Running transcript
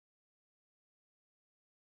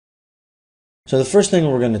So the first thing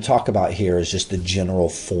we're going to talk about here is just the general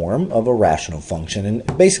form of a rational function.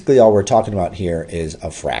 And basically all we're talking about here is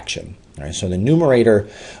a fraction. Right? So the numerator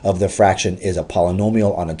of the fraction is a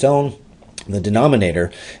polynomial on its own. The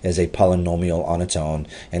denominator is a polynomial on its own.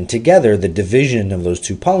 And together, the division of those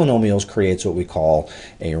two polynomials creates what we call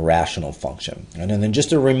a rational function. And then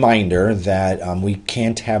just a reminder that we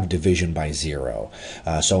can't have division by zero.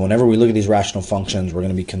 So whenever we look at these rational functions, we're going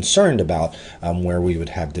to be concerned about where we would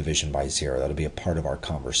have division by zero. That'll be a part of our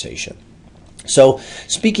conversation. So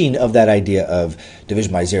speaking of that idea of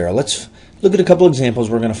division by zero, let's look at a couple examples.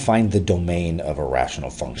 We're going to find the domain of a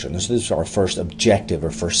rational function. This is our first objective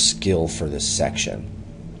or first skill for this section.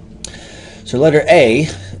 So letter A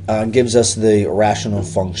gives us the rational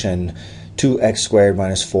function 2x squared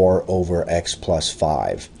minus 4 over x plus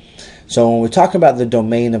 5. So when we talk about the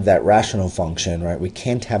domain of that rational function, right, we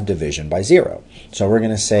can't have division by zero. So we're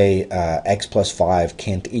going to say x plus 5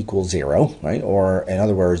 can't equal 0, right? Or in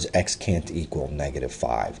other words, x can't equal negative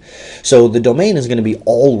 5. So the domain is going to be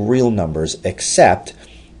all real numbers except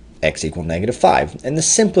x equal negative 5. And the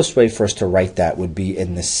simplest way for us to write that would be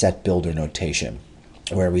in the set builder notation,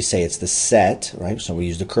 where we say it's the set, right? So we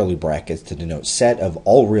use the curly brackets to denote set of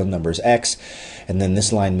all real numbers x, and then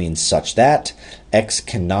this line means such that x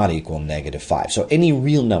cannot equal negative 5. So any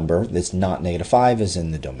real number that's not negative 5 is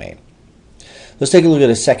in the domain. Let's take a look at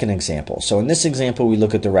a second example. So in this example, we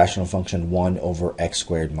look at the rational function 1 over x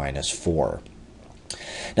squared minus 4.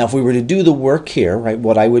 Now, if we were to do the work here, right,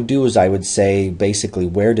 what I would do is I would say basically,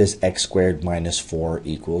 where does x squared minus 4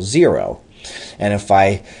 equal 0? And if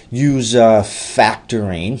I use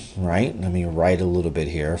factoring, right, let me write a little bit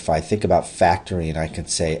here. If I think about factoring, I could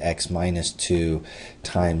say x minus 2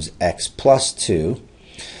 times x plus 2.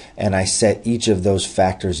 And I set each of those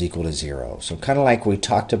factors equal to 0. So kind of like we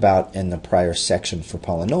talked about in the prior section for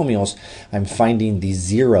polynomials, I'm finding the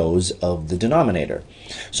zeros of the denominator.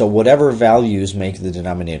 So whatever values make the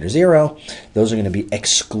denominator 0, those are going to be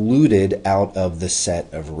excluded out of the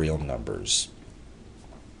set of real numbers.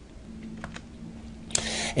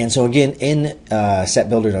 And so again, in set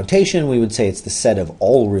builder notation, we would say it's the set of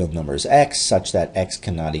all real numbers x, such that x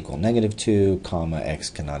cannot equal negative 2, comma,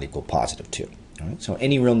 x cannot equal positive 2. All right? So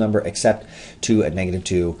any real number except 2 and negative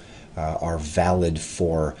 2 are valid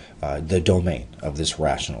for the domain of this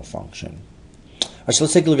rational function. All right, so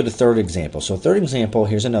let's take a look at a third example. So a third example,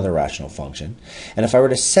 here's another rational function. And if I were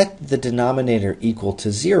to set the denominator equal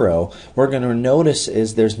to 0, what we're going to notice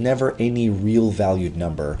is there's never any real valued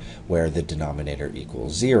number where the denominator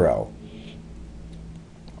equals 0.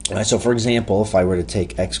 All right, so for example, if I were to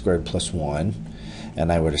take x squared plus 1, and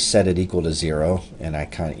I were to set it equal to 0, and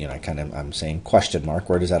I'm saying question mark,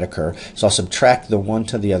 where does that occur? So I'll subtract the 1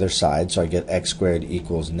 to the other side, so I get x squared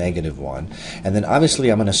equals negative 1. And then obviously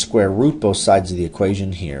I'm going to square root both sides of the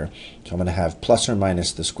equation here. So I'm going to have plus or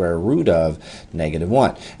minus the square root of negative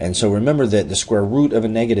 1. And so remember that the square root of a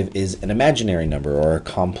negative is an imaginary number or a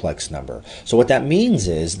complex number. So what that means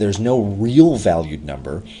is there's no real valued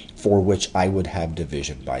number for which I would have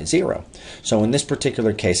division by 0. So in this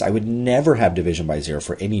particular case, I would never have division by 0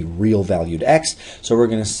 for any real valued x. So we're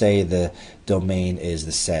going to say the domain is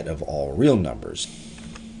the set of all real numbers.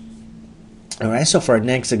 All right, so for our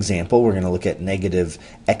next example, we're going to look at negative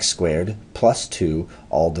x squared plus 2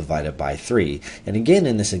 all divided by 3. And again,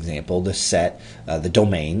 in this example, the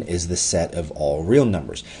domain is the set of all real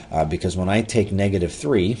numbers. Because when I take negative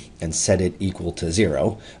 3 and set it equal to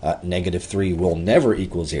 0, negative 3 will never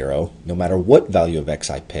equal 0, no matter what value of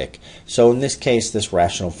x I pick. So in this case, this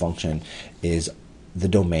rational function is the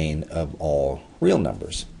domain of all real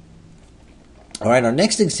numbers. All right, our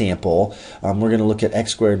next example, we're going to look at x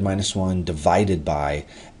squared minus 1 divided by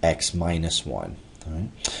x minus 1. All right.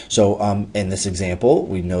 So in this example,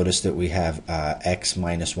 we notice that we have x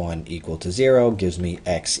minus 1 equal to 0 gives me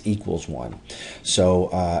x equals 1.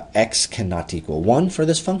 So x cannot equal 1 for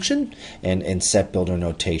this function, and in set builder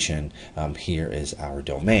notation, here is our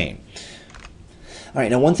domain. All right,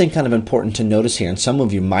 now one thing kind of important to notice here, and some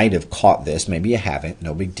of you might have caught this, maybe you haven't,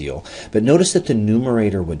 no big deal, but notice that the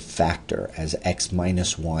numerator would factor as x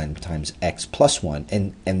minus 1 times x plus 1,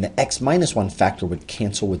 and the x minus 1 factor would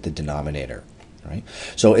cancel with the denominator. Right?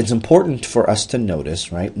 So it's important for us to notice,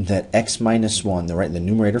 right, that x minus 1, the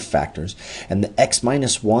numerator factors, and the x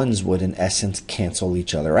minus 1s would in essence cancel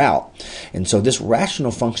each other out. And so this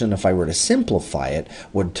rational function, if I were to simplify it,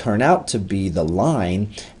 would turn out to be the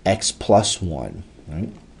line x plus 1. Right?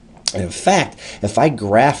 And in fact, if I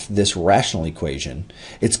graph this rational equation,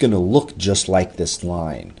 it's going to look just like this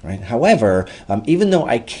line, right? However, even though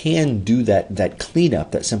I can do that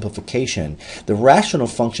cleanup, that simplification, the rational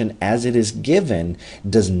function as it is given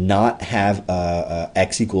does not have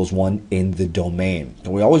x equals 1 in the domain.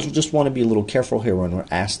 So we always just want to be a little careful here when we're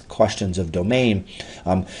asked questions of domain.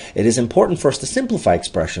 It is important for us to simplify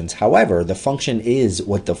expressions. However, the function is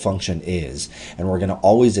what the function is, and we're going to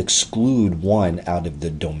always exclude 1 out of the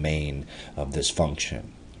domain of this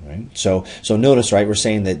function. Right? So notice, right, we're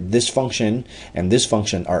saying that this function and this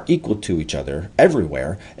function are equal to each other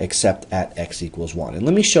everywhere except at x equals 1. And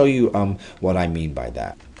let me show you what I mean by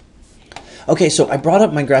that. Okay, so I brought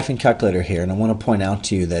up my graphing calculator here, and I want to point out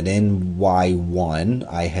to you that in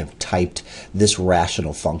y1 I have typed this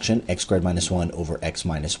rational function, x squared minus 1 over x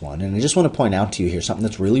minus 1. And I just want to point out to you here something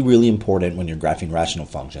that's really, really important when you're graphing rational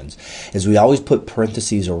functions is we always put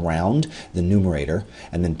parentheses around the numerator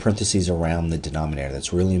and then parentheses around the denominator.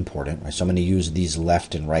 That's really important. Right? So I'm going to use these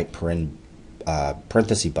left and right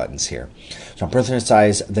parenthesis buttons here. So I'm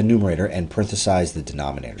parenthesize the numerator and parenthesize the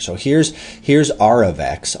denominator. So here's r of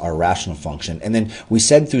x, our rational function, and then we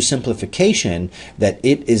said through simplification that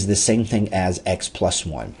it is the same thing as x plus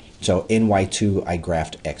 1. So in y2 I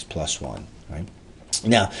graphed x plus 1. Right?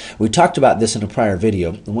 Now, we talked about this in a prior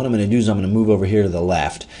video, and what I'm going to do is I'm going to move over here to the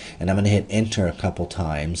left, and I'm going to hit enter a couple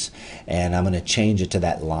times, and I'm going to change it to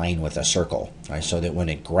that line with a circle, right, so that when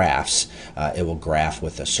it graphs, it will graph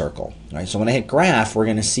with a circle. Right? So when I hit graph, we're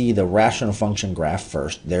going to see the rational function graph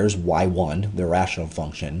first. There's y1, the rational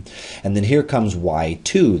function, and then here comes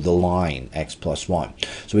y2, the line, x plus 1.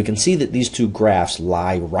 So we can see that these two graphs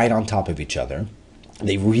lie right on top of each other.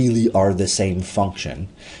 They really are the same function.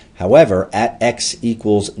 However, at x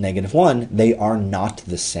equals negative 1, they are not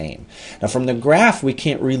the same. Now from the graph, we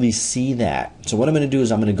can't really see that. So what I'm going to do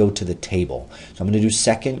is I'm going to go to the table. So I'm going to do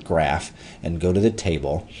second graph and go to the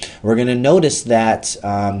table. We're going to notice that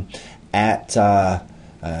at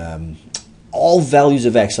all values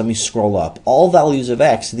of x, let me scroll up, all values of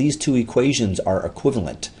x, these two equations are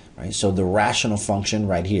equivalent. Right? So the rational function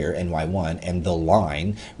right here in y1 and the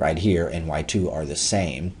line right here in y2 are the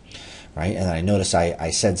same. Right? And I notice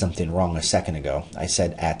I said something wrong a second ago. I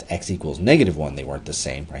said at x equals negative 1 they weren't the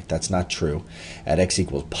same. Right? That's not true. At x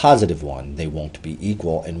equals positive 1 they won't be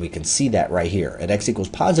equal, and we can see that right here. At x equals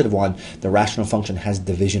positive 1 the rational function has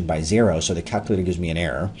division by 0, so the calculator gives me an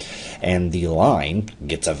error, and the line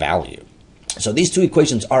gets a value. So these two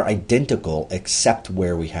equations are identical except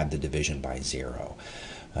where we have the division by 0.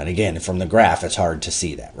 And again, from the graph it's hard to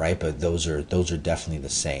see that, right? But those are definitely the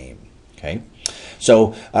same. Okay,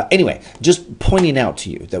 so anyway, just pointing out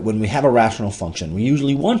to you that when we have a rational function, we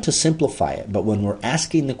usually want to simplify it, but when we're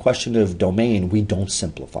asking the question of domain, we don't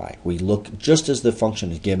simplify. We look just as the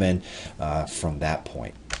function is given from that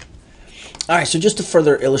point. All right, so just to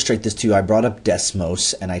further illustrate this to you, I brought up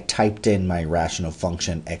Desmos and I typed in my rational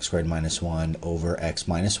function x squared minus 1 over x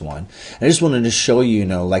minus 1. And I just wanted to show you,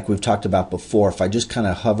 like we've talked about before, if I just kind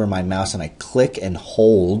of hover my mouse and I click and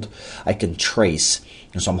hold, I can trace.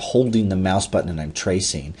 And so I'm holding the mouse button and I'm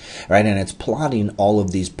tracing, right? And it's plotting all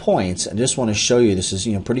of these points. I just want to show you, this is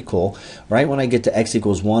pretty cool. Right when I get to x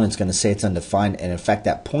equals 1, it's going to say it's undefined, and in fact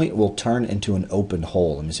that point will turn into an open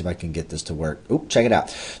hole. Let me see if I can get this to work. Oop, check it out.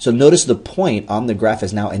 So notice the point on the graph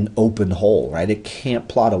is now an open hole, right? It can't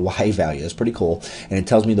plot a y value. That's pretty cool, and it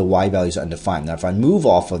tells me the y value is undefined. Now if I move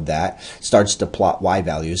off of that, it starts to plot y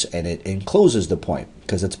values, and it encloses the point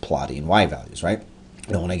because it's plotting y values, right?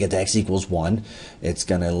 And when I get to x equals 1, it's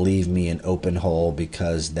going to leave me an open hole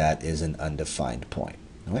because that is an undefined point.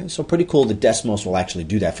 Okay? So pretty cool that Desmos will actually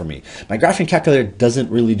do that for me. My graphing calculator doesn't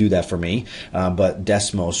really do that for me, but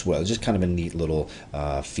Desmos will. It's just kind of a neat little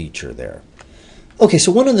feature there. Okay,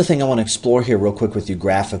 so one other thing I want to explore here real quick with you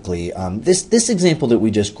graphically, this example that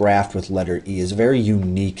we just graphed with letter E is a very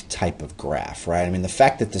unique type of graph, right? I mean, the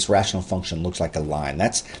fact that this rational function looks like a line,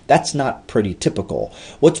 that's not pretty typical.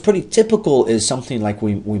 What's pretty typical is something like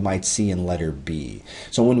we might see in letter B.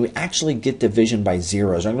 So when we actually get division by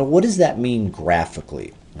zeros, what does that mean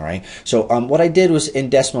graphically? All right, so what I did was in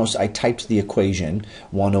Desmos, I typed the equation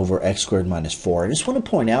 1 over x squared minus 4. I just want to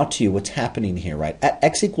point out to you what's happening here, right? At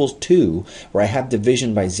x equals 2, where I have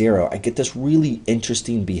division by 0, I get this really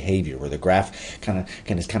interesting behavior where the graph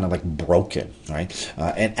is kind of like broken, right?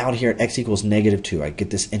 And out here at x equals negative 2, I get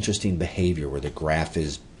this interesting behavior where the graph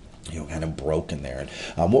is kind of broken there.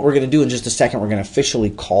 And what we're going to do in just a second, we're going to officially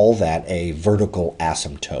call that a vertical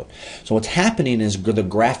asymptote. So what's happening is the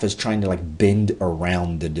graph is trying to like bend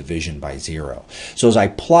around the division by 0. So as I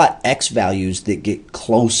plot x values that get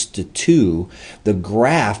close to 2, the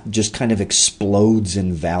graph just kind of explodes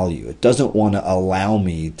in value. It doesn't want to allow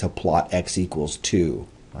me to plot x equals 2,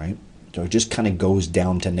 right? So it just kind of goes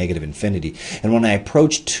down to negative infinity. And when I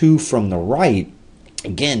approach 2 from the right,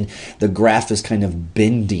 again, the graph is kind of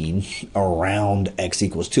bending around x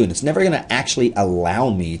equals 2, and it's never going to actually allow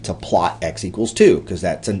me to plot x equals 2 because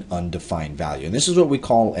that's an undefined value. And this is what we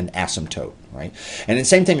call an asymptote, right? And the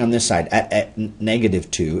same thing on this side, at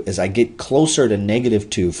negative 2, as I get closer to negative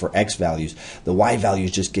 2 for x values, the y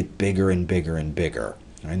values just get bigger and bigger and bigger.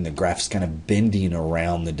 And the graph is kind of bending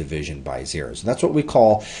around the division by 0. So that's what we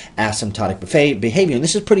call asymptotic behavior, and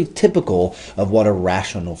this is pretty typical of what a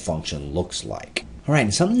rational function looks like. All right,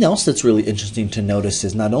 and something else that's really interesting to notice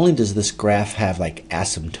is not only does this graph have like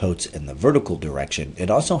asymptotes in the vertical direction,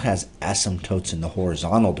 it also has asymptotes in the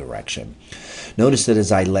horizontal direction. Notice that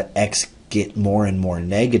as I let x get more and more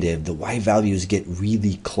negative, the y values get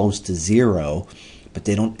really close to 0, but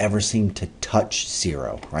they don't ever seem to touch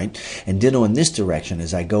 0, right? And ditto in this direction,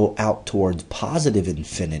 as I go out towards positive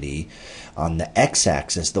infinity on the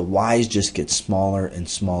x-axis, the y's just get smaller and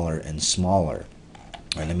smaller and smaller.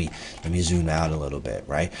 All right, let me zoom out a little bit,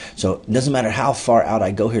 right? So it doesn't matter how far out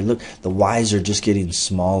I go here. Look, the y's are just getting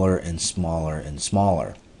smaller and smaller and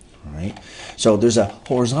smaller. All right? So there's a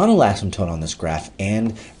horizontal asymptote on this graph,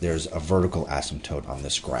 and there's a vertical asymptote on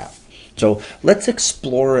this graph. So let's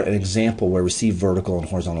explore an example where we see vertical and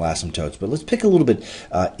horizontal asymptotes, but let's pick a little bit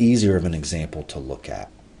easier of an example to look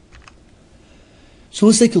at. So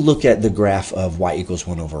let's take a look at the graph of y equals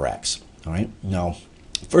 1 over x. All right? Now,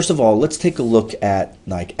 first of all, let's take a look at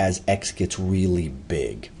like as x gets really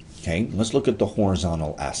big. Okay, let's look at the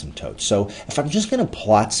horizontal asymptote. So if I'm just going to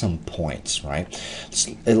plot some points, right?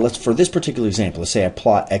 Let's for this particular example, let's say I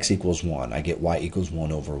plot x equals 1. I get y equals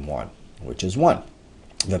 1 over 1, which is 1.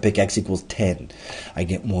 If I pick x equals 10, I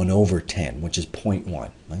get 1 over 10, which is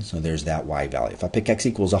 0.1. Right? So there's that y value. If I pick x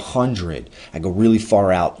equals 100, I go really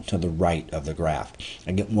far out to the right of the graph.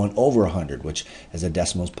 I get 1 over 100, which as a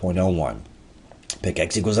decimal is 0.01. Pick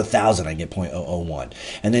x equals 1,000, I get 0.001.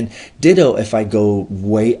 And then ditto if I go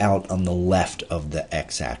way out on the left of the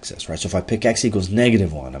x-axis, right? So if I pick x equals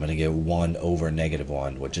negative 1, I'm going to get 1 over negative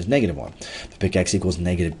 1, which is negative 1. If I pick x equals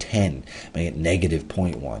negative 10, I'm going to get negative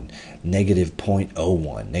 0.1, negative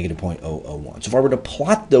 0.01, negative 0.001. So if I were to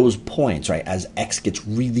plot those points, right, as x gets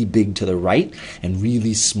really big to the right and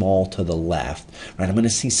really small to the left, right, I'm going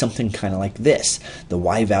to see something kind of like this. The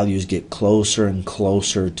y values get closer and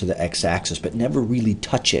closer to the x-axis, but never really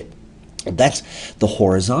touch it. That's the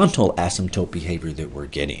horizontal asymptote behavior that we're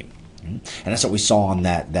getting. And that's what we saw on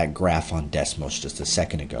that graph on Desmos just a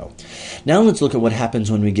second ago. Now let's look at what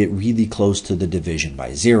happens when we get really close to the division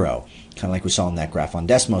by 0. Kind of like we saw on that graph on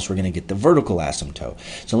Desmos, we're going to get the vertical asymptote.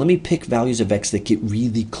 So let me pick values of x that get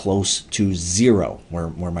really close to 0, where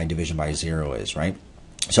my division by 0 is, right?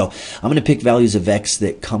 So I'm going to pick values of x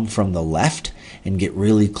that come from the left and get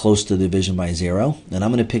really close to division by 0. And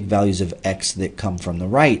I'm going to pick values of x that come from the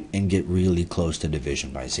right and get really close to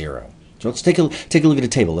division by 0. So let's take a look at a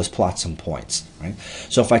table. Let's plot some points, right?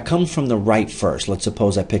 So if I come from the right first, let's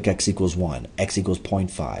suppose I pick x equals 1, x equals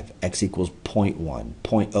 0.5, x equals 0.1,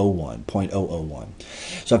 0.01, 0.001.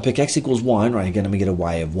 So I pick x equals 1, right? Again, I'm going to get a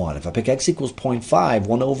y of 1. If I pick x equals 0.5,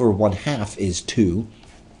 1 over 1/2 is 2.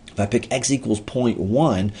 If I pick x equals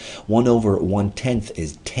 0.1, 1 over 1/10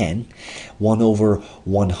 is 10. 1 over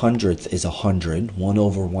 100th is 100. 1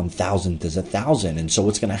 over 1,000th is 1,000. And so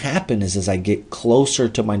what's going to happen is as I get closer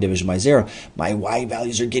to my division by 0, my y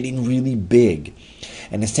values are getting really big.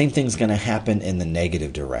 And the same thing's going to happen in the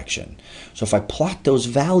negative direction. So if I plot those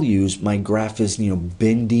values, my graph is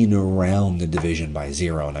bending around the division by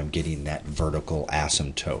 0, and I'm getting that vertical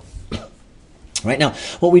asymptote. Right now,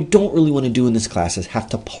 what we don't really want to do in this class is have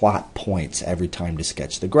to plot points every time to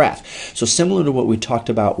sketch the graph. So similar to what we talked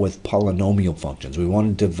about with polynomial functions, we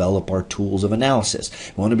want to develop our tools of analysis.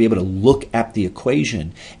 We want to be able to look at the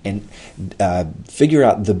equation and figure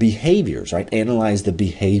out the behaviors, right? Analyze the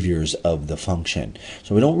behaviors of the function.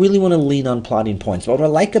 So we don't really want to lean on plotting points. But what I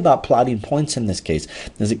like about plotting points in this case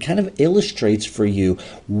is it kind of illustrates for you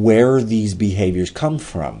where these behaviors come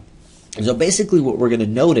from. So basically what we're going to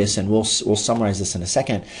notice, and we'll summarize this in a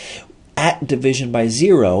second, at division by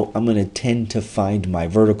 0, I'm going to tend to find my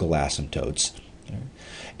vertical asymptotes.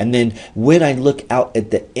 And then when I look out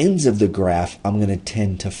at the ends of the graph, I'm going to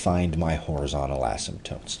tend to find my horizontal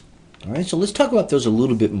asymptotes. All right, so let's talk about those a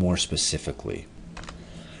little bit more specifically.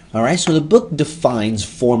 All right, so the book defines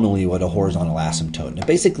formally what a horizontal asymptote. And it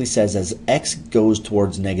basically says as x goes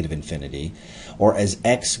towards negative infinity, or as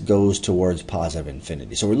x goes towards positive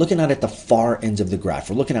infinity. So we're looking at the far ends of the graph.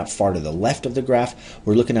 We're looking out far to the left of the graph.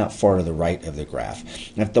 We're looking out far to the right of the graph.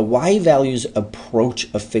 And if the y values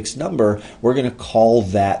approach a fixed number, we're going to call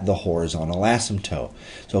that the horizontal asymptote.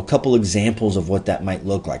 So a couple examples of what that might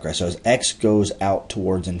look like, right? So as x goes out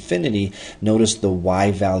towards infinity, notice the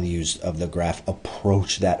y values of the graph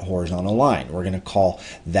approach that horizontal line. We're going to call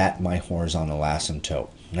that my horizontal asymptote,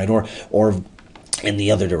 right? Or in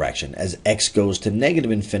the other direction, as x goes to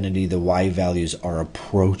negative infinity, the y values are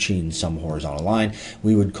approaching some horizontal line.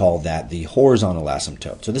 We would call that the horizontal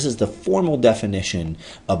asymptote. So this is the formal definition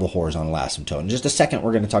of a horizontal asymptote. In just a second,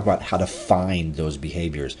 we're going to talk about how to find those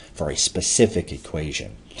behaviors for a specific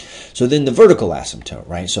equation. So then the vertical asymptote,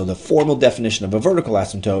 right? So the formal definition of a vertical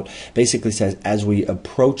asymptote basically says as we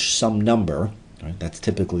approach some number, right, that's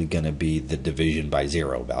typically going to be the division by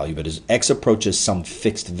zero value, but as x approaches some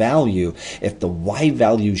fixed value, if the y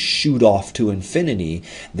values shoot off to infinity,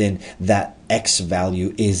 then that x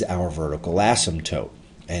value is our vertical asymptote.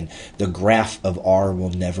 And the graph of R will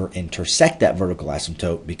never intersect that vertical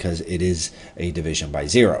asymptote because it is a division by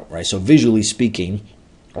zero, right? So visually speaking,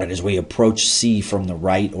 and as we approach C from the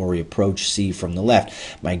right or we approach C from the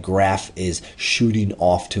left, my graph is shooting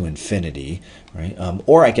off to infinity, right?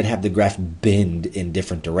 Or I can have the graph bend in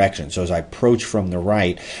different directions. So as I approach from the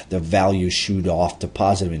right, the values shoot off to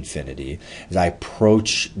positive infinity. As I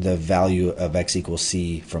approach the value of x equals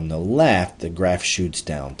C from the left, the graph shoots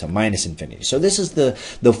down to minus infinity. So this is the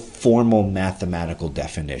formal mathematical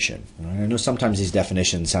definition. Right? I know sometimes these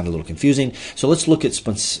definitions sound a little confusing, so let's look at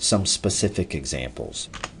some specific examples.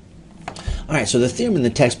 All right, so the theorem in the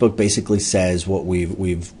textbook basically says what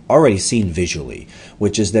we've already seen visually,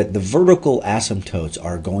 which is that the vertical asymptotes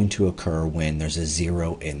are going to occur when there's a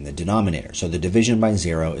zero in the denominator. So the division by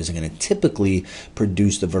zero is going to typically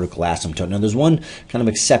produce the vertical asymptote. Now there's one kind of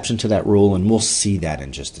exception to that rule, and we'll see that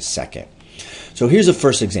in just a second. So here's the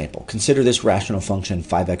first example. Consider this rational function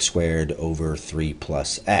 5x squared over 3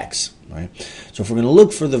 plus x. Right? So if we're going to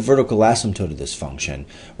look for the vertical asymptote of this function,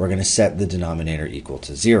 we're going to set the denominator equal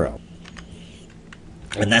to 0.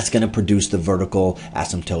 And that's going to produce the vertical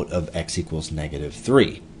asymptote of x equals negative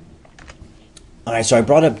 3. All right, so I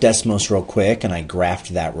brought up Desmos real quick, and I graphed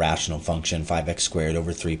that rational function 5x squared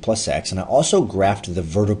over 3 plus x, and I also graphed the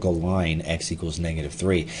vertical line x equals negative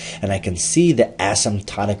 3, and I can see the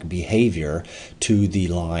asymptotic behavior to the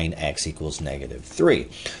line x equals negative 3.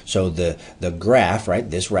 So the graph, right,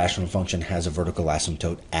 this rational function has a vertical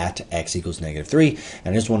asymptote at x equals negative 3,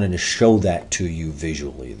 and I just wanted to show that to you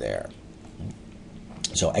visually there.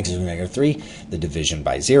 So x equals negative 3, the division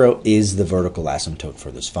by 0 is the vertical asymptote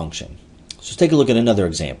for this function. So let's take a look at another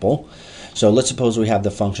example. So let's suppose we have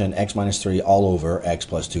the function x minus 3 all over x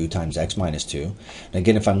plus 2 times x minus 2. And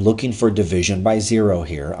again, if I'm looking for division by 0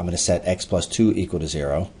 here, I'm going to set x plus 2 equal to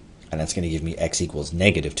 0, and that's going to give me x equals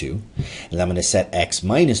negative 2. And I'm going to set x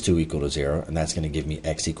minus 2 equal to 0, and that's going to give me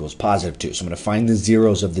x equals positive 2. So I'm going to find the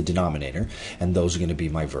zeros of the denominator, and those are going to be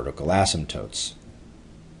my vertical asymptotes.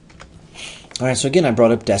 All right, so again, I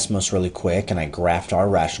brought up Desmos really quick, and I graphed our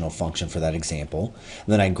rational function for that example.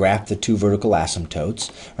 And then I graphed the two vertical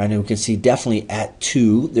asymptotes. Right, and we can see definitely at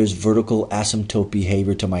 2, there's vertical asymptote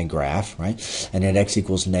behavior to my graph, right? And at x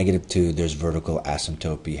equals negative 2, there's vertical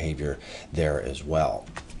asymptote behavior there as well.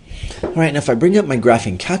 All right, now if I bring up my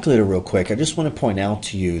graphing calculator real quick, I just want to point out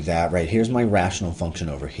to you that, right, here's my rational function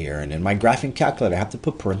over here, and in my graphing calculator I have to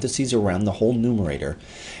put parentheses around the whole numerator,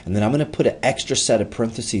 and then I'm going to put an extra set of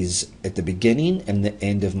parentheses at the beginning and the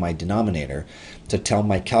end of my denominator to tell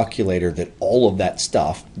my calculator that all of that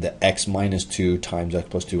stuff, the x minus 2 times x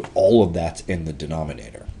plus 2, all of that's in the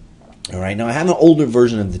denominator. All right, now I have an older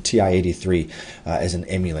version of the TI-83 as an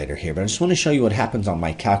emulator here, but I just want to show you what happens on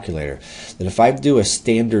my calculator. That if I do a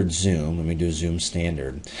standard zoom, let me do a zoom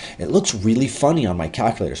standard, it looks really funny on my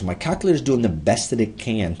calculator. So my calculator is doing the best that it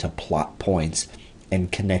can to plot points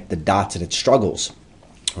and connect the dots, and it struggles.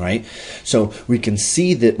 Right? So we can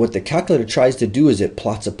see that what the calculator tries to do is it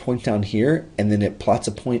plots a point down here, and then it plots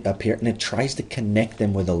a point up here, and it tries to connect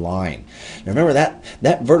them with a line. Now remember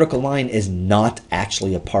that vertical line is not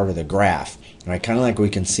actually a part of the graph. Right? Kind of like we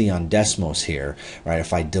can see on Desmos here. Right?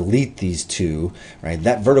 If I delete these two, right,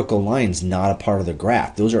 that vertical line is not a part of the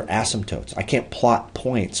graph. Those are asymptotes. I can't plot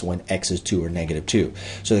points when x is 2 or negative 2.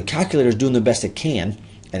 So the calculator is doing the best it can,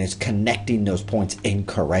 and it's connecting those points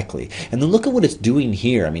incorrectly. And then look at what it's doing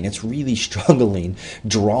here. I mean, it's really struggling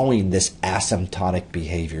drawing this asymptotic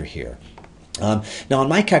behavior here. Now on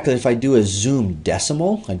my calculator, if I do a zoom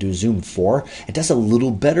decimal, I do zoom 4, it does a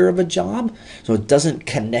little better of a job, so it doesn't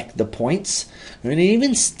connect the points. And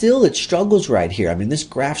even still, it struggles right here. I mean, this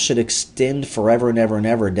graph should extend forever and ever and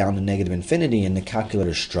ever down to negative infinity, and the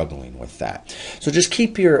calculator is struggling with that. So just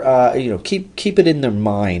keep your, keep it in their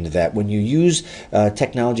mind that when you use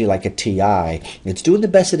technology like a TI, it's doing the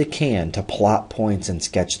best that it can to plot points and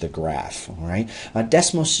sketch the graph. All right,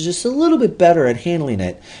 Desmos is just a little bit better at handling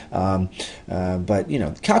it. But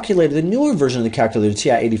the calculator, the newer version of the calculator,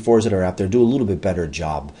 TI-84s that are out there, do a little bit better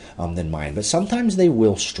job than mine. But sometimes they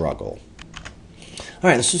will struggle. All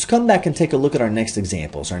right, let's just come back and take a look at our next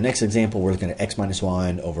example. So our next example, we're looking at x minus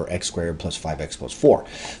 1 over x squared plus 5x plus 4.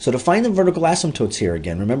 So to find the vertical asymptotes here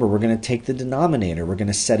again, remember we're going to take the denominator, we're going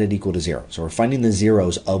to set it equal to 0. So we're finding the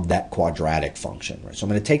zeros of that quadratic function. Right? So I'm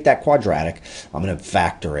going to take that quadratic, I'm going to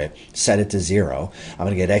factor it, set it to 0. I'm going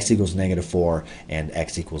to get x equals negative 4 and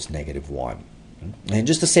x equals negative 1. And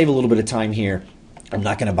just to save a little bit of time here, I'm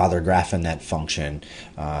not going to bother graphing that function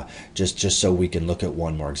just so we can look at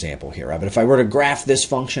one more example here. Right? But if I were to graph this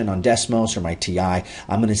function on Desmos or my TI, I'm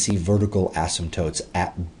going to see vertical asymptotes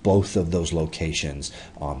at both of those locations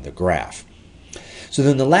on the graph. So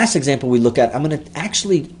then the last example we look at, I'm going to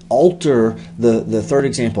actually alter the third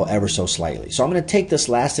example ever so slightly. So I'm going to take this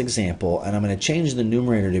last example and I'm going to change the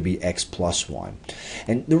numerator to be x plus 1.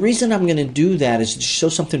 And the reason I'm going to do that is to show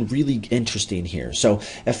something really interesting here. So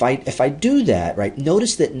if I do that, right,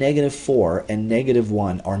 notice that negative 4 and negative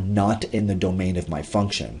 1 are not in the domain of my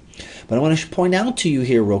function. But I want to point out to you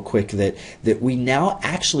here real quick that we now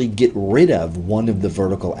actually get rid of one of the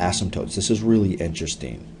vertical asymptotes. This is really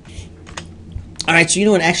interesting. All right, so you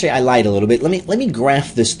know what, actually I lied a little bit. Let me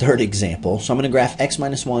graph this third example. So I'm going to graph x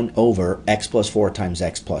minus 1 over x plus 4 times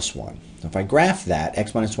x plus 1. If I graph that,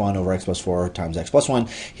 x minus 1 over x plus 4 times x plus 1,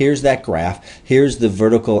 here's that graph. Here's the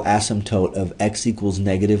vertical asymptote of x equals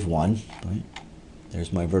negative 1. Right?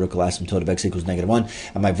 There's my vertical asymptote of x equals negative 1,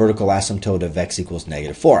 and my vertical asymptote of x equals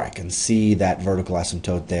negative 4. I can see that vertical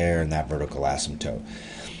asymptote there and that vertical asymptote.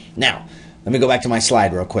 Now, let me go back to my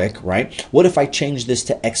slide real quick, right? What if I change this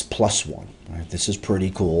to x plus 1? Right, this is pretty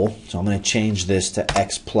cool. So I'm going to change this to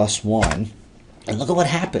x plus 1. And look at what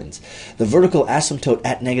happens. The vertical asymptote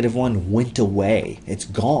at negative 1 went away. It's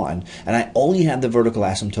gone. And I only have the vertical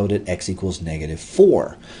asymptote at x equals negative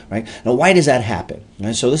 4. Right? Now, why does that happen?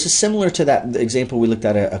 Right? So this is similar to that example we looked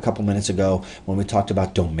at a couple minutes ago when we talked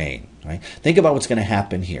about domain. Right? Think about what's going to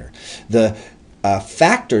happen here. The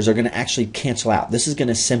factors are going to actually cancel out. This is going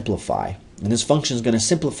to simplify. And this function is going to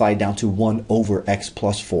simplify down to 1 over x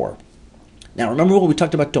plus 4. Now remember when we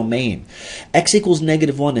talked about domain, x equals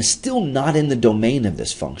negative 1 is still not in the domain of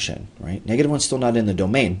this function, right? Negative 1 is still not in the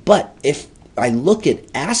domain, but if I look at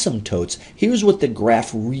asymptotes, here's what the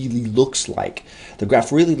graph really looks like. The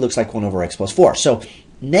graph really looks like 1 over x plus 4. So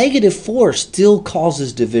negative 4 still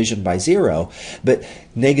causes division by 0, but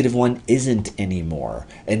negative 1 isn't anymore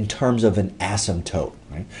in terms of an asymptote.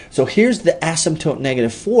 Right? So here's the asymptote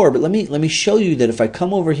negative 4, but let me show you that if I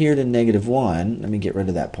come over here to negative 1, let me get rid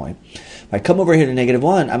of that point. If I come over here to negative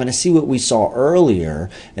 1, I'm going to see what we saw earlier,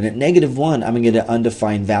 and at negative 1, I'm going to get an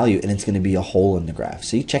undefined value, and it's going to be a hole in the graph.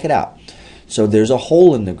 See, check it out. So there's a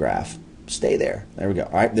hole in the graph. Stay there. There we go.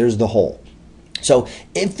 All right, there's the hole. So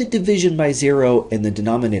if the division by 0 in the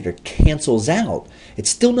denominator cancels out, it's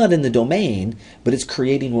still not in the domain, but it's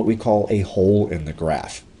creating what we call a hole in the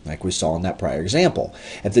graph, like we saw in that prior example.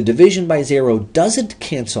 If the division by 0 doesn't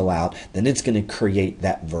cancel out, then it's going to create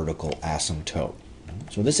that vertical asymptote.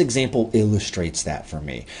 So this example illustrates that for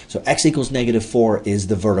me. So x equals negative 4 is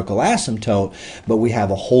the vertical asymptote, but we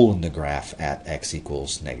have a hole in the graph at x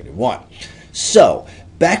equals negative 1. So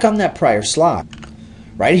back on that prior slide,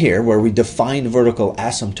 right here where we define vertical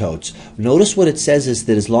asymptotes, notice what it says is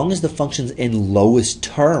that as long as the function's in lowest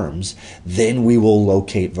terms, then we will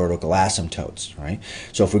locate vertical asymptotes, right?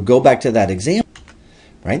 So if we go back to that example,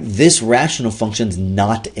 right, this rational function's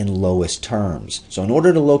not in lowest terms. So in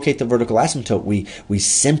order to locate the vertical asymptote, we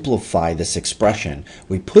simplify this expression,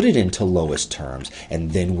 we put it into lowest terms,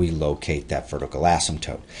 and then we locate that vertical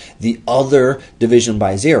asymptote. The other division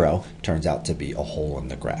by 0 turns out to be a hole in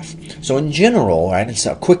the graph. So in general, right, it's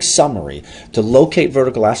a quick summary. To locate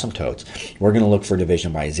vertical asymptotes, we're going to look for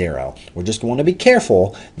division by 0. We're just going to be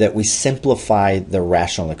careful that we simplify the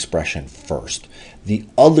rational expression first. The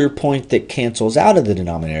other point that cancels out of the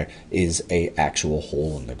denominator is an actual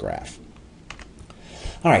hole in the graph.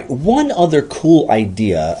 All right, one other cool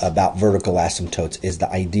idea about vertical asymptotes is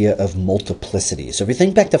the idea of multiplicity. So if you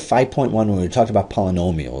think back to 5.1 when we talked about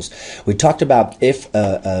polynomials, we talked about if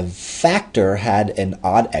a factor had an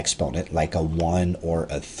odd exponent, like a 1 or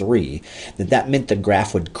a 3, that meant the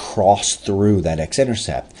graph would cross through that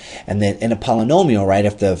x-intercept. And then in a polynomial, right,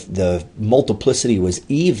 if the multiplicity was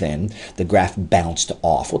even, the graph bounced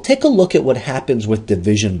off. Well, take a look at what happens with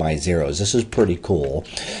division by zeros. This is pretty cool.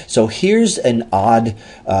 So here's an odd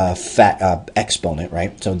exponent,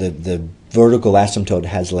 right? So the vertical asymptote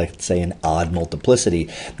has, let's say, an odd multiplicity.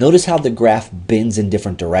 Notice how the graph bends in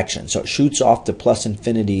different directions. So it shoots off to plus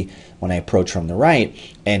infinity when I approach from the right,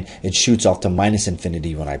 and it shoots off to minus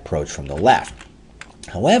infinity when I approach from the left.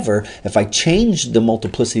 However, if I change the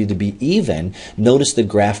multiplicity to be even, notice the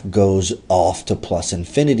graph goes off to plus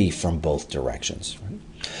infinity from both directions. Right?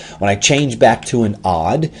 When I change back to an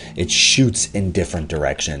odd, it shoots in different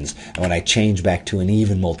directions. And when I change back to an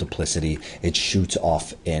even multiplicity, it shoots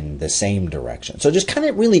off in the same direction. So just kind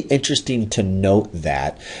of really interesting to note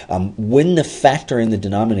that when the factor in the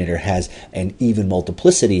denominator has an even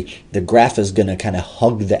multiplicity, the graph is going to kind of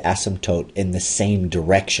hug the asymptote in the same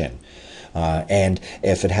direction. And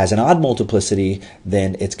if it has an odd multiplicity,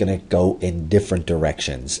 then it's going to go in different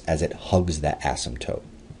directions as it hugs that asymptote.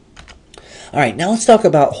 All right, now let's talk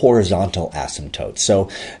about horizontal asymptotes. So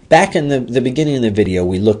back in the beginning of the video,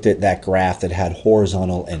 we looked at that graph that had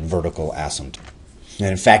horizontal and vertical asymptotes. And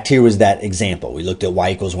in fact, here was that example. We looked at y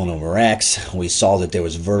equals 1 over x. We saw that there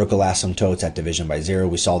was vertical asymptotes at division by 0.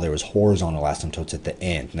 We saw there was horizontal asymptotes at the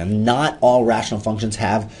end. Now, not all rational functions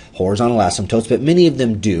have horizontal asymptotes, but many of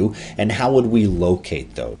them do. And how would we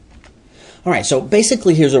locate those? All right, so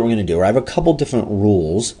basically here's what we're going to do. I have a couple different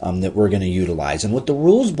rules that we're going to utilize. And what the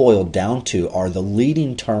rules boil down to are the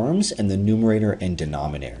leading terms and the numerator and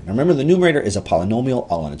denominator. Now remember, the numerator is a polynomial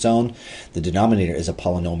all on its own. The denominator is a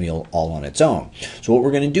polynomial all on its own. So what we're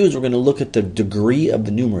going to do is we're going to look at the degree of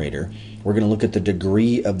the numerator. We're going to look at the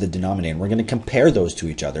degree of the denominator. We're going to compare those to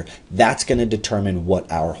each other. That's going to determine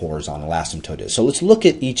what our horizontal asymptote is. So let's look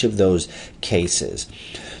at each of those cases.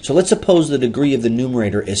 So let's suppose the degree of the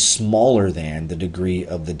numerator is smaller than the degree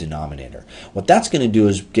of the denominator. What that's going to do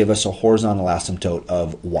is give us a horizontal asymptote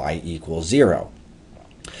of y equals 0.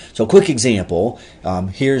 So a quick example,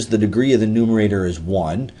 here's the degree of the numerator is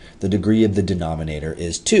 1, the degree of the denominator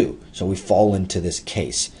is 2. So we fall into this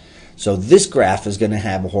case. So this graph is going to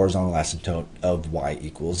have a horizontal asymptote of y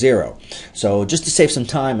equals 0. So just to save some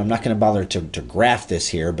time, I'm not going to bother to graph this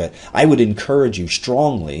here, but I would encourage you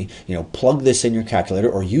strongly, plug this in your calculator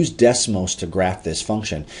or use Desmos to graph this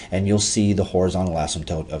function, and you'll see the horizontal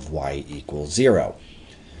asymptote of y equals 0.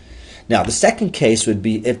 Now, the second case would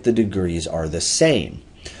be if the degrees are the same.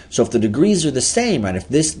 So if the degrees are the same, right, if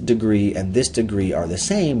this degree and this degree are the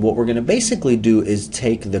same, what we're going to basically do is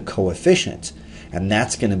take the coefficient, and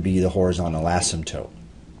that's going to be the horizontal asymptote.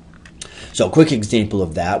 So a quick example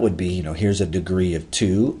of that would be, here's a degree of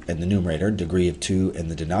 2 in the numerator, degree of 2 in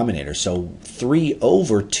the denominator. So 3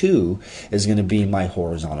 over 2 is going to be my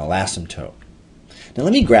horizontal asymptote. Now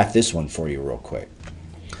let me graph this one for you real quick.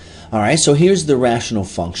 All right, so here's the rational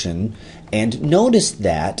function, and notice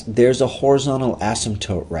that there's a horizontal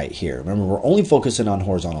asymptote right here. Remember, we're only focusing on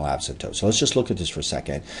horizontal asymptote. So let's just look at this for a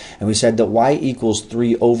second. And we said that y equals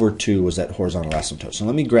 3 over 2 was that horizontal asymptote. So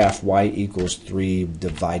let me graph y equals 3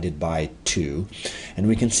 divided by 2. And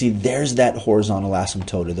we can see there's that horizontal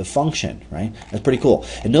asymptote of the function, right? That's pretty cool.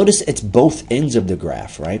 And notice it's both ends of the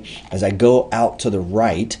graph, right? As I go out to the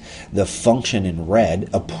right, the function in red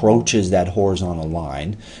approaches that horizontal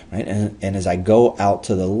line, right? And as I go out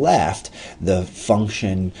to the left, the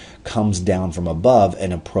function comes down from above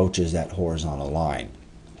and approaches that horizontal line.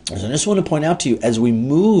 So I just want to point out to you, as we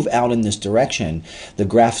move out in this direction, the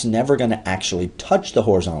graph's never going to actually touch the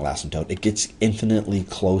horizontal asymptote. It gets infinitely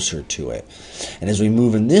closer to it. And as we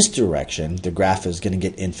move in this direction, the graph is going to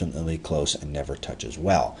get infinitely close and never touch as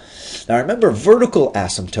well. Now remember, vertical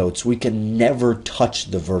asymptotes, we can never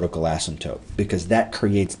touch the vertical asymptote because that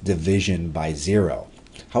creates division by 0.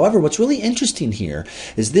 However, what's really interesting here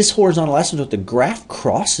is this horizontal asymptote, the graph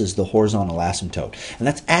crosses the horizontal asymptote. And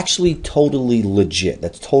that's actually totally legit.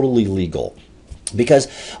 That's totally legal. Because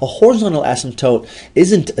a horizontal asymptote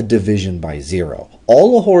isn't a division by 0.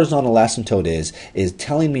 All a horizontal asymptote is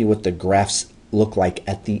telling me what the graph's look like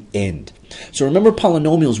at the end. So remember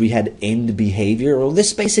polynomials, we had end behavior. Well,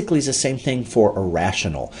 this basically is the same thing for a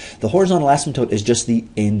rational. The horizontal asymptote is just the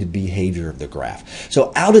end behavior of the graph.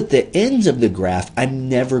 So out at the ends of the graph, I'm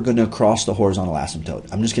never going to cross the horizontal asymptote.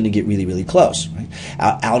 I'm just going to get really, really close. Right?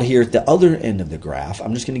 Out here at the other end of the graph,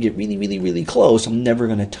 I'm just going to get really, really, really close. I'm never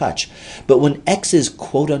going to touch. But when x is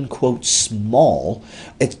quote-unquote small,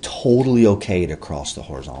 it's totally okay to cross the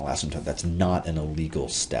horizontal asymptote. That's not an illegal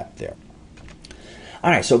step there. All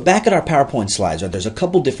right, so back at our PowerPoint slides, there's a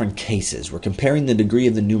couple different cases. We're comparing the degree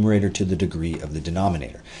of the numerator to the degree of the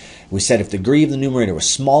denominator. We said if the degree of the numerator was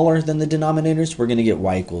smaller than the denominators, we're going to get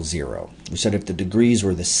y equals 0. We said if the degrees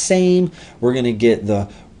were the same, we're going to get the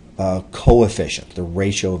coefficient, the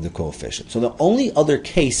ratio of the coefficient. So the only other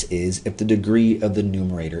case is if the degree of the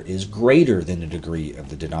numerator is greater than the degree of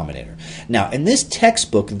the denominator. Now, in this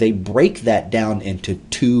textbook, they break that down into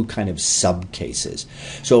two kind of sub-cases.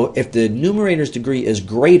 So if the numerator's degree is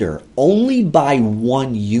greater only by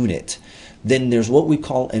 1 unit, then there's what we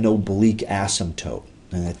call an oblique asymptote.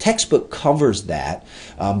 And the textbook covers that,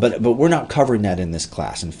 but we're not covering that in this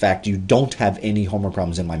class. In fact, you don't have any homework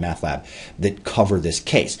problems in my math lab that cover this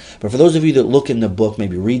case. But for those of you that look in the book,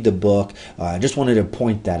 maybe read the book, I just wanted to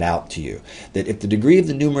point that out to you. That if the degree of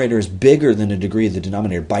the numerator is bigger than the degree of the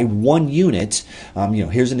denominator by 1 unit,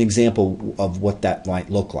 here's an example of what that might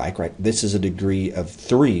look like, right? This is a degree of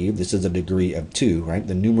 3, this is a degree of 2, right?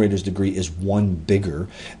 The numerator's degree is 1 bigger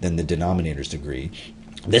than the denominator's degree.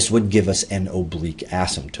 This would give us an oblique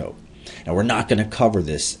asymptote. Now, we're not going to cover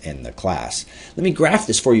this in the class. Let me graph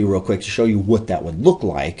this for you real quick to show you what that would look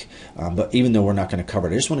like. But even though we're not going to cover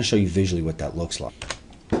it, I just want to show you visually what that looks like.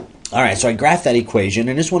 All right, so I graphed that equation,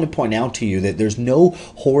 and I just want to point out to you that there's no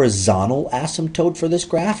horizontal asymptote for this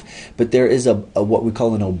graph, but there is a what we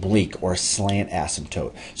call an oblique or a slant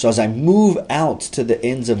asymptote. So as I move out to the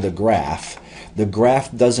ends of the graph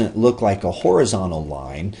doesn't look like a horizontal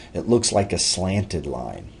line, it looks like a slanted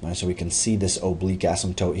line. Right? So we can see this oblique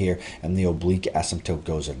asymptote here, and the oblique asymptote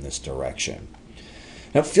goes in this direction.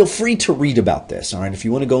 Now, feel free to read about this. All right, if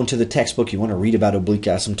you want to go into the textbook, you want to read about oblique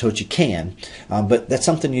asymptotes, you can, but that's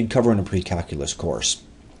something you'd cover in a pre-calculus course.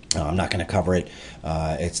 I'm not going to cover it.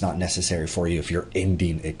 It's not necessary for you if you're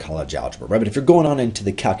ending at college algebra, right? But if you're going on into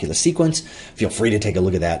the calculus sequence, feel free to take a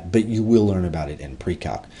look at that, but you will learn about it in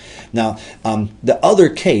pre-calc. Now, the other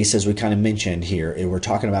case, as we kind of mentioned here, we're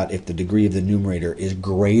talking about if the degree of the numerator is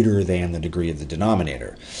greater than the degree of the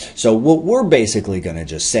denominator. So what we're basically going to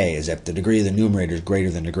just say is if the degree of the numerator is greater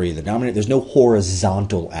than the degree of the denominator, there's no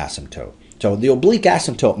horizontal asymptote. So the oblique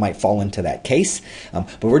asymptote might fall into that case,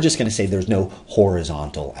 but we're just going to say there's no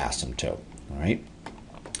horizontal asymptote. All right.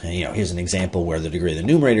 And, here's an example where the degree of the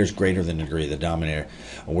numerator is greater than the degree of the denominator.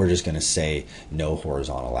 We're just going to say no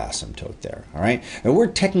horizontal asymptote there. All right. And we're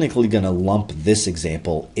technically going to lump this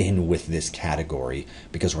example in with this category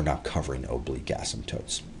because we're not covering oblique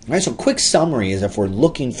asymptotes. All right. So quick summary is if we're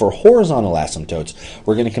looking for horizontal asymptotes,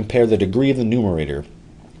 we're going to compare the degree of the numerator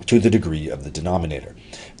to the degree of the denominator.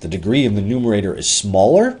 If the degree of the numerator is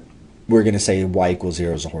smaller, we're going to say y equals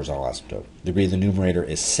 0 is a horizontal asymptote. The degree of the numerator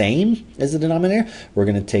is same as the denominator, we're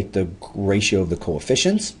going to take the ratio of the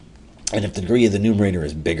coefficients. And if the degree of the numerator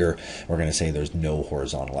is bigger, we're going to say there's no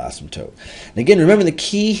horizontal asymptote. And again, remember the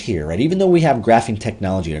key here, right? Even though we have graphing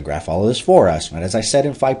technology to graph all of this for us, right? As I said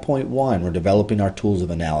in 5.1, we're developing our tools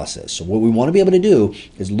of analysis. So what we want to be able to do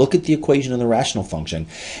is look at the equation of the rational function,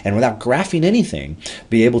 and without graphing anything,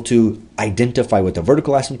 be able to identify what the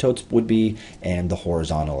vertical asymptotes would be and the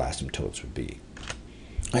horizontal asymptotes would be.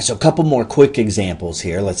 All right, so a couple more quick examples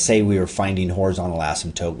here. Let's say we were finding horizontal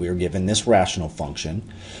asymptote. We were given this rational function.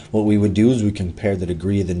 What we would do is we compare the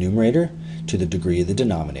degree of the numerator to the degree of the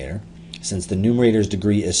denominator. Since the numerator's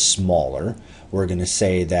degree is smaller, we're going to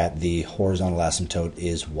say that the horizontal asymptote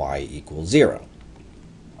is y equals 0.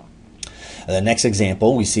 The next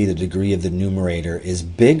example, we see the degree of the numerator is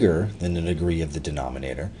bigger than the degree of the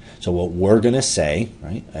denominator. So what we're going to say,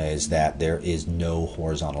 right, is that there is no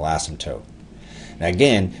horizontal asymptote. Now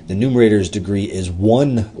again, the numerator's degree is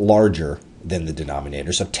 1 larger than the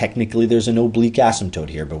denominator, so technically there's an oblique asymptote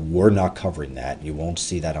here, but we're not covering that. You won't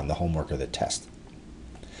see that on the homework or the test.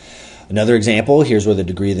 Another example, here's where the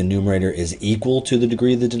degree of the numerator is equal to the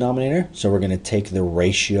degree of the denominator, so we're going to take the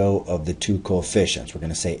ratio of the two coefficients. We're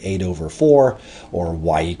going to say 8 over 4, or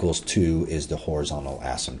y equals 2 is the horizontal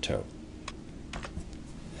asymptote.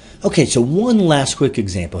 Okay, so one last quick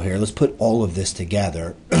example here. Let's put all of this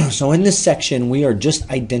together. So in this section, we are just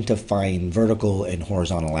identifying vertical and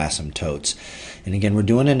horizontal asymptotes. And again, we're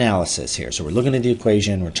doing analysis here. So we're looking at the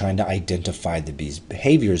equation. We're trying to identify the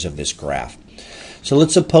behaviors of this graph. So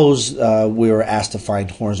let's suppose we were asked to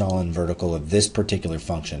find horizontal and vertical of this particular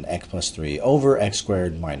function, x plus 3 over x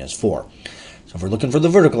squared minus 4. So if we're looking for the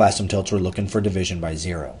vertical asymptotes, we're looking for division by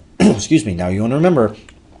 0. Excuse me. Now you want to remember,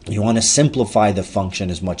 you want to simplify the function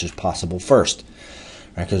as much as possible first.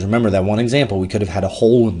 Because remember that one example, we could have had a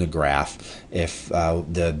hole in the graph if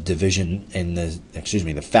the division in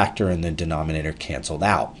the factor in the denominator canceled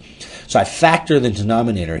out. So I factor the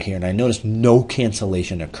denominator here, and I notice no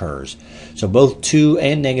cancellation occurs. So both 2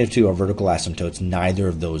 and negative 2 are vertical asymptotes. Neither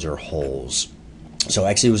of those are holes. So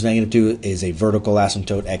x equals negative 2 is a vertical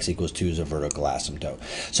asymptote, x equals 2 is a vertical asymptote.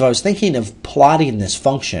 So I was thinking of plotting this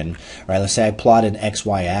function, right? Let's say I plot an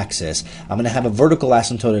xy axis. I'm going to have a vertical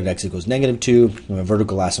asymptote at x equals negative 2 and a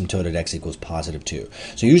vertical asymptote at x equals positive 2.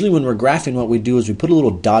 So usually when we're graphing, what we do is we put a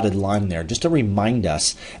little dotted line there just to remind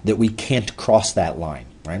us that we can't cross that line.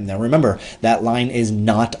 Right? Now remember, that line is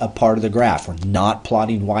not a part of the graph. We're not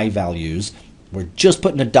plotting y values. We're just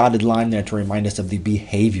putting a dotted line there to remind us of the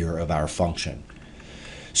behavior of our function.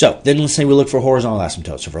 So then let's say we look for horizontal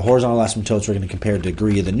asymptotes. So for horizontal asymptotes, we're going to compare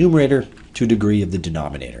degree of the numerator to degree of the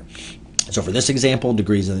denominator. So for this example,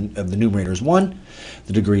 degrees of the numerator is 1.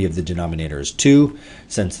 The degree of the denominator is 2.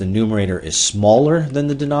 Since the numerator is smaller than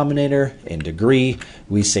the denominator in degree,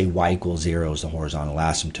 we say y equals 0 is the horizontal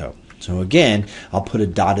asymptote. So again, I'll put a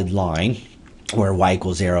dotted line where y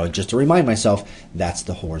equals 0 just to remind myself that's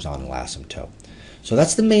the horizontal asymptote. So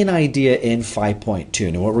that's the main idea in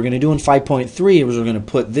 5.2. Now what we're going to do in 5.3 is we're going to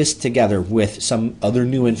put this together with some other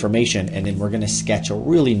new information, and then we're going to sketch a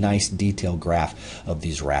really nice detailed graph of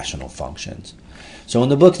these rational functions. So in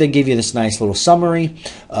the book, they give you this nice little summary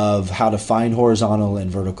of how to find horizontal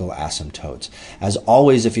and vertical asymptotes. As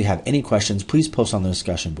always, if you have any questions, please post on the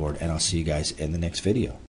discussion board, and I'll see you guys in the next video.